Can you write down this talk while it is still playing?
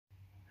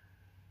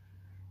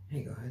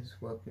Hey guys,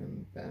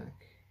 welcome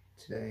back.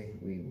 Today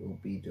we will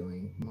be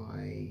doing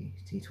my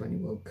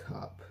T20 World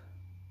Cup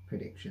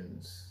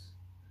predictions.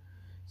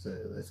 So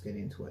let's get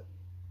into it.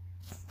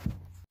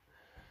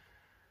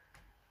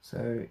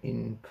 So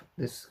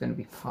this is going to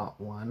be part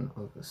one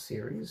of the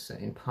series. So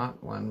in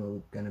part one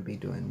we're going to be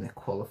doing the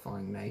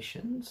qualifying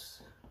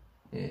nations,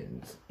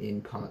 and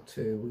in part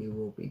two we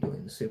will be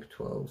doing the Super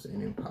 12s,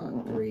 and in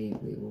part three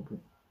we will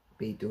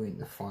be doing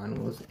the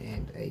finals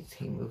and a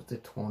team of the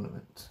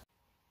tournament.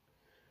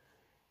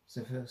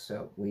 So first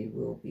up, we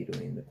will be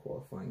doing the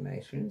qualifying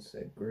nations.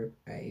 So Group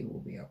A will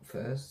be up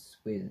first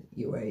with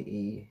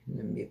UAE,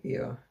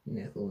 Namibia,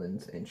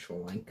 Netherlands and Sri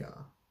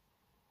Lanka.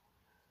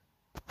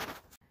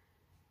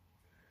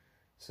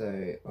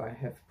 So I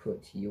have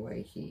put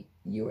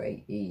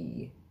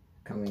UAE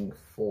coming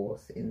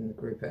fourth in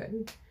Group A,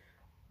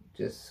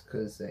 just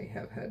because they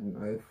have had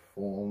no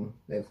form.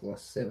 They've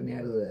lost 7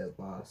 out of their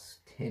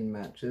last 10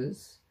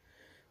 matches,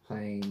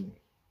 playing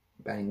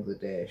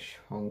Bangladesh,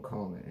 Hong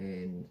Kong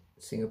and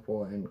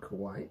Singapore and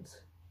Kuwait,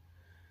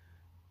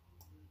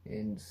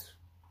 and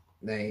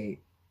they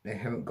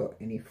haven't got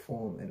any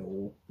form at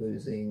all,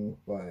 losing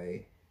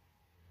by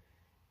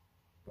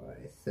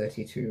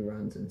 32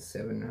 runs and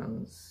 7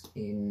 runs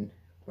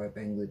by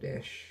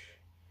Bangladesh.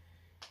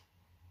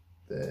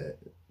 The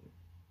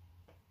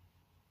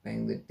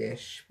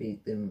Bangladesh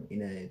beat them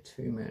in a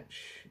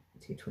 2-match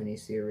T20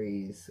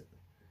 series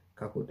a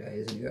couple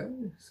days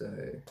ago, so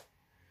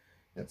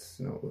that's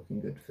not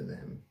looking good for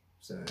them.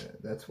 So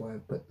that's why I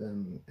put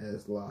them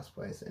as last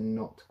place and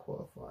not to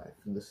qualify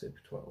for the Super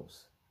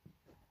 12s.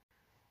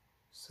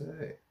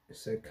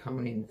 So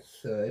coming in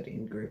third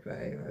in Group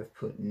A, I've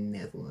put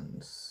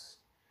Netherlands,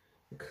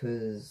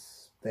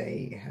 because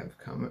they have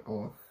come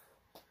off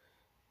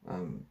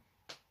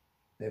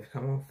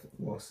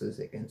losses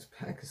against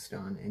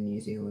Pakistan and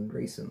New Zealand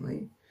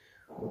recently.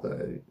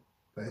 Although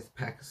both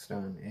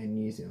Pakistan and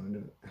New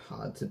Zealand are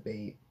hard to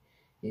beat,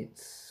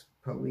 it's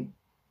probably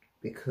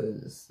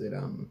because that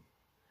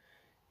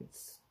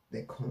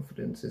their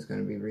confidence is going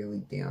to be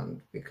really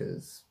down,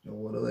 because a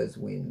lot of those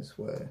wins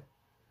were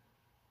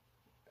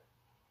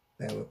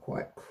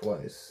quite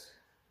close.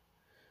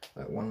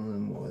 Like one of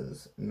them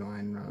was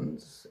 9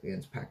 runs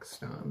against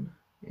Pakistan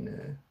in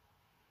a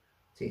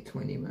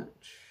T20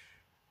 match,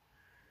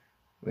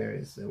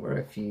 whereas there were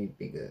a few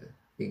bigger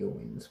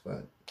wins,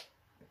 but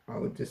I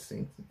would just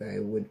think that they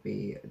would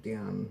be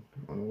down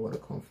on a lot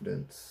of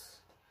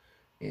confidence,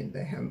 and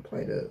they haven't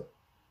played a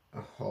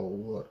whole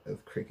lot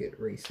of cricket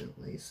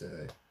recently,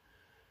 so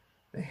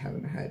they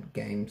haven't had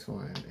game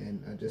time,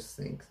 and I just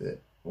think that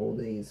all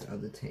these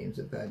other teams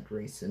have had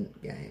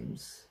recent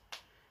games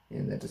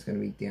and they're just going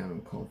to be down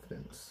on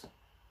confidence.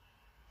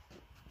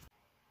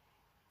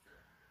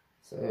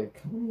 So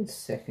coming in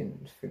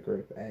second for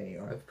Group A,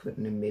 I've put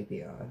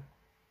Namibia,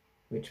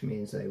 which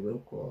means they will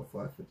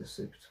qualify for the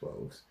Super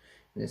 12s.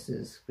 And this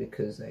is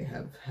because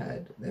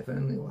they've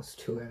only lost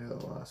 2 out of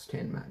the last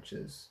 10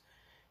 matches,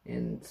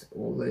 and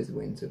all those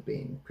wins have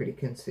been pretty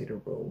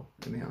considerable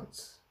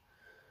amounts.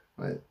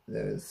 Like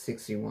there was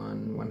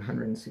 61,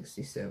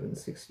 167,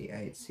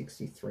 68,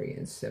 63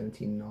 and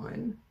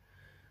 79.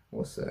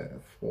 Also a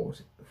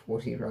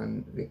 40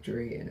 run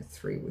victory and a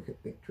 3-wicket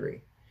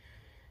victory.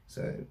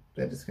 So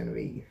that is going to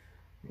be,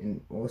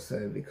 and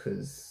also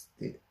because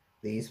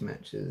these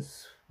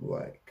matches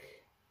were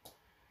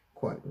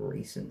quite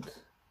recent,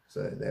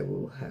 so they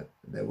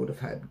would have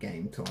had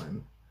game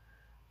time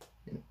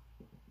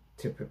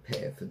to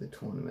prepare for the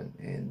tournament,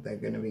 and they're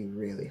going to be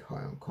really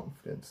high on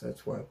confidence.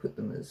 That's why I put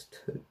them as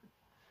 2.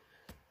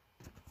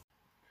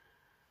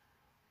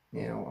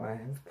 Now I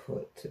have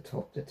put to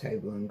top the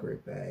table in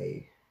Group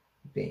A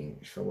being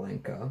Sri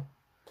Lanka,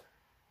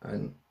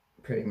 and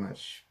pretty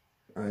much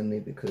only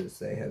because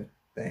they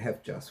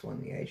have just won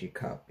the Asia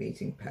Cup,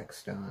 beating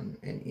Pakistan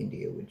and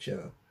India, which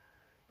are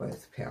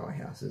both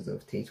powerhouses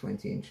of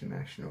T20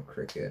 international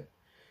cricket,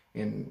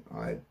 and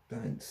I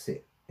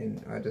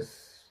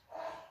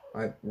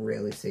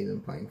rarely see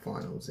them playing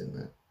finals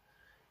in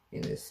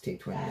this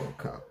T20 World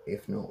Cup,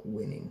 if not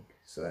winning.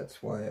 So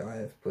that's why I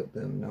have put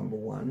them number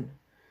 1.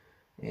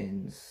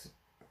 And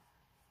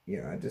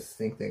yeah, I just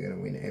think they're going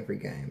to win every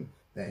game.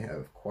 They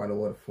have quite a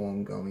lot of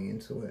form going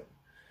into it.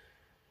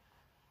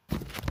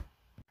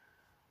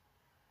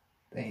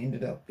 They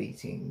ended up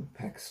beating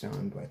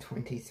Pakistan by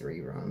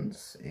 23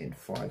 runs and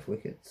 5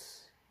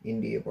 wickets,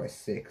 India by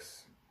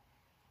 6,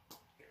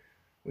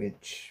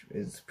 which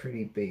is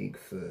pretty big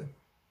for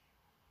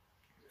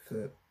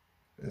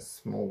a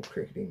small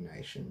cricketing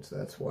nation. So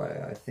that's why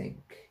I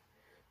think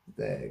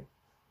they're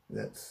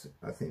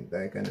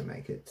going to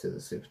make it to the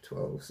Super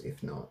 12s,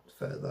 if not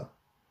further.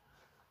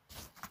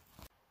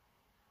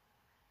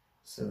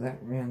 So that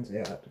rounds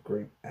out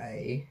Group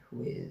A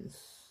with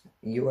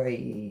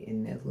UAE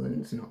and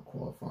Netherlands not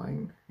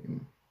qualifying,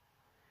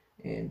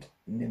 and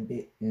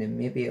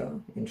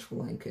Namibia and Sri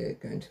Lanka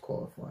going to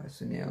qualify.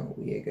 So now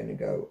we are going to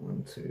go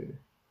on to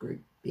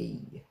Group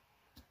B.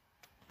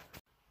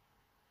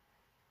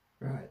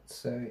 Right,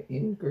 So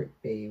in Group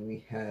B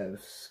we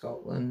have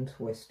Scotland,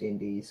 West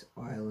Indies,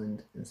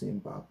 Ireland and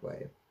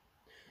Zimbabwe.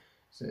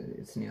 So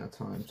it's now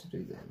time to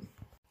do them.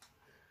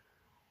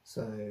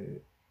 So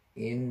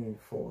in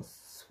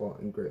fourth spot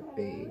in Group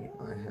B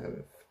I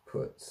have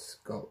put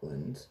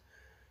Scotland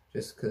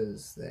just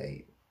because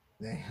they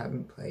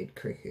haven't played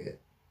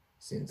cricket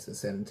since the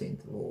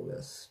 17th of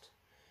August.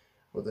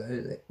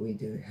 Although that we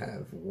do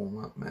have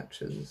warm-up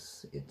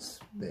matches, it's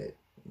that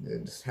they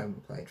just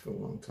haven't played for a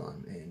long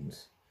time, and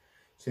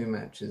 2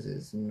 matches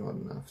is not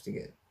enough to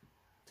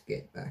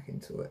get back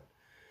into it.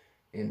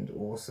 And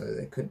also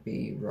they could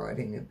be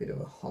riding a bit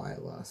of a high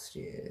last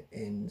year,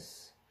 and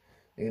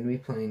they're going to be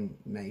playing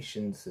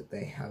nations that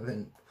they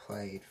haven't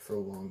played for a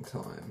long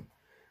time,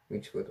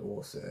 which would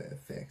also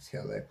affect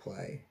how they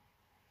play.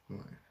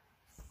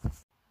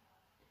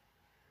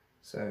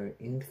 So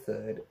in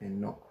third and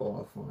not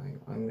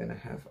qualifying, I'm going to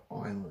have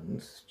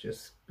Ireland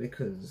just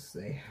because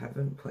they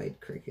haven't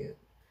played cricket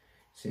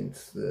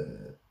since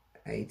the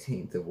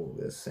 18th of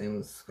August, same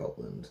with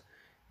Scotland,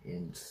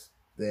 and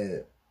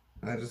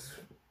I just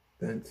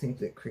don't think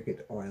that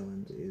Cricket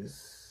Ireland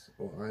is,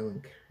 or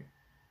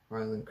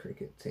Ireland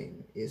cricket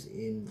team is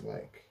in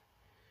like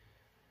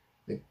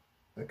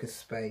a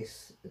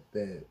space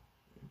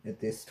at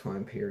this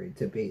time period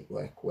to beat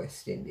like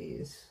West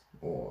Indies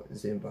or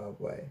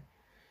Zimbabwe.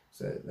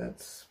 So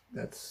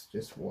that's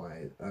just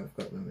why I've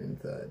got them in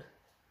third.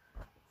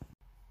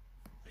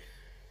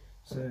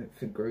 So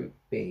for Group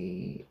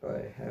B,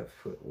 I have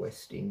put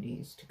West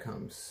Indies to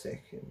come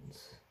second.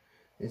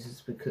 This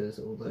is because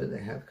although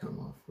they have come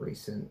off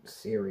recent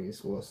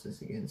series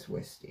losses against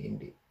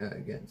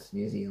against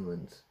New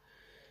Zealand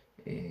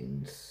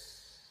and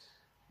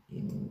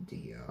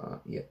India,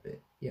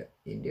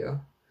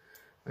 India,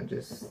 I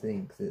just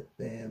think that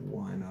their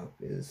lineup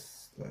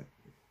is like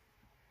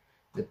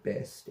the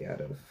best out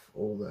of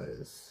all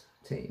those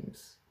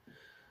teams.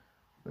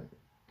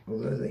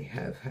 Although they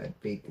have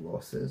had big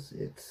losses,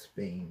 it's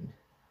been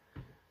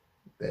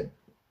that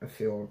I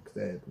feel like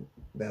their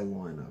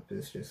lineup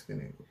is just going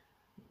to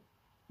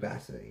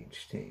batter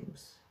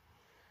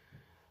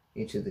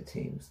each of the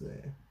teams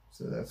there.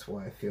 So that's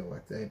why I feel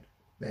like they're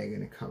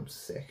going to come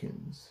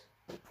seconds.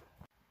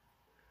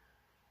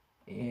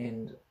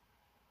 And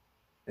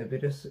a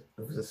bit of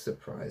a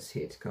surprise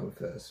here to come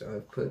first.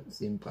 I've put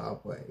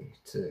Zimbabwe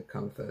to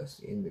come first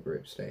in the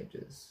group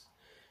stages.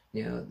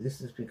 Now,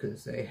 this is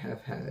because they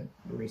have had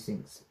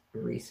recent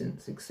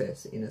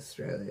success in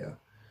Australia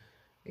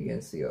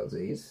against the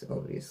Aussies,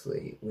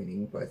 obviously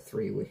winning by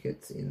 3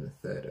 wickets in the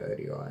third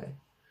ODI,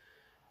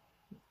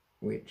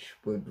 which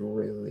would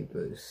really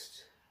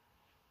boost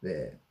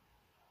their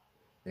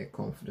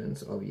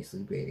confidence, obviously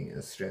beating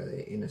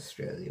Australia in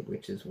Australia,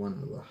 which is one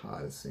of the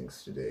hardest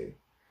things to do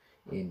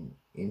in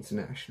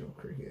international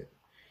cricket.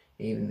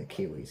 Even the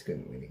Kiwis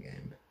couldn't win a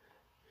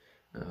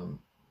game.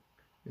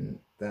 And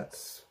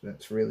that's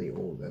really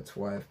all. That's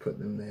why I've put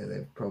them there.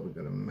 They've probably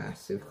got a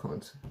massive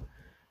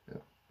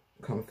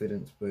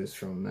confidence boost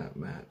from that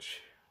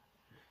match,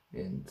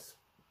 and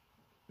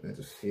I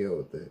just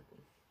feel that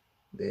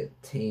their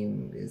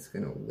team is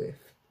going to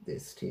lift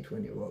this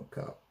T20 World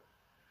Cup.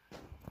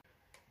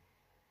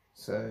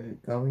 So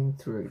going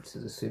through to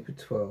the Super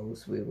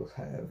 12s, we will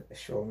have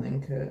Sri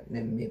Lanka,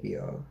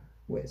 Namibia,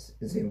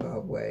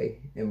 Zimbabwe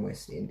and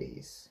West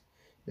Indies.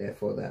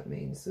 Therefore, that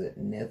means that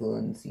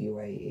Netherlands,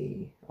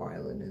 UAE,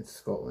 Ireland and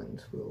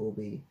Scotland will all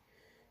be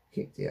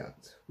kicked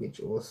out,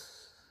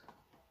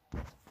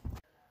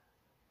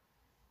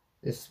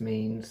 this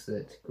means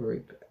that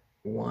Group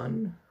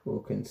 1 will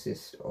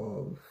consist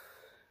of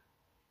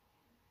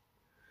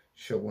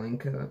Sri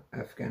Lanka,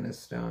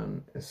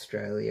 Afghanistan,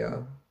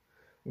 Australia,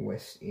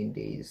 West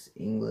Indies,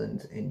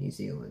 England and New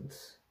Zealand,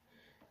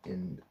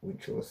 and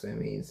which also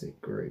means that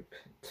Group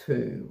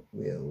 2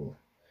 will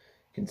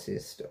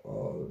consist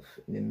of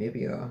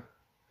Namibia,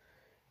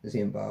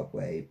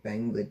 Zimbabwe,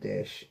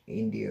 Bangladesh,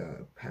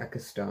 India,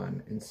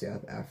 Pakistan and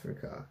South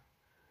Africa.